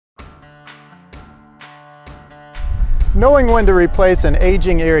Knowing when to replace an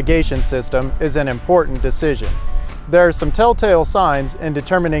aging irrigation system is an important decision. There are some telltale signs in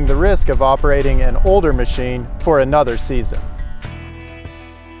determining the risk of operating an older machine for another season.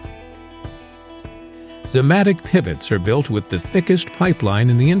 Zimmatic pivots are built with the thickest pipeline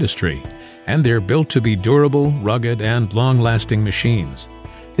in the industry, and they're built to be durable, rugged, and long-lasting machines.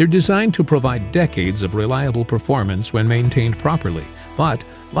 They're designed to provide decades of reliable performance when maintained properly, but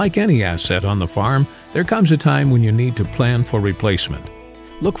like any asset on the farm, there comes a time when you need to plan for replacement.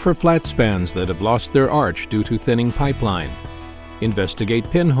 Look for flat spans that have lost their arch due to thinning pipeline. Investigate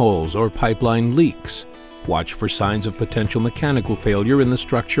pinholes or pipeline leaks. Watch for signs of potential mechanical failure in the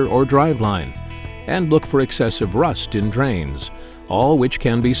structure or driveline. And look for excessive rust in drains, all which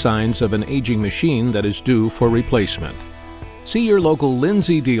can be signs of an aging machine that is due for replacement. See your local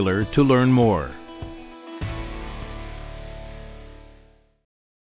Lindsay dealer to learn more.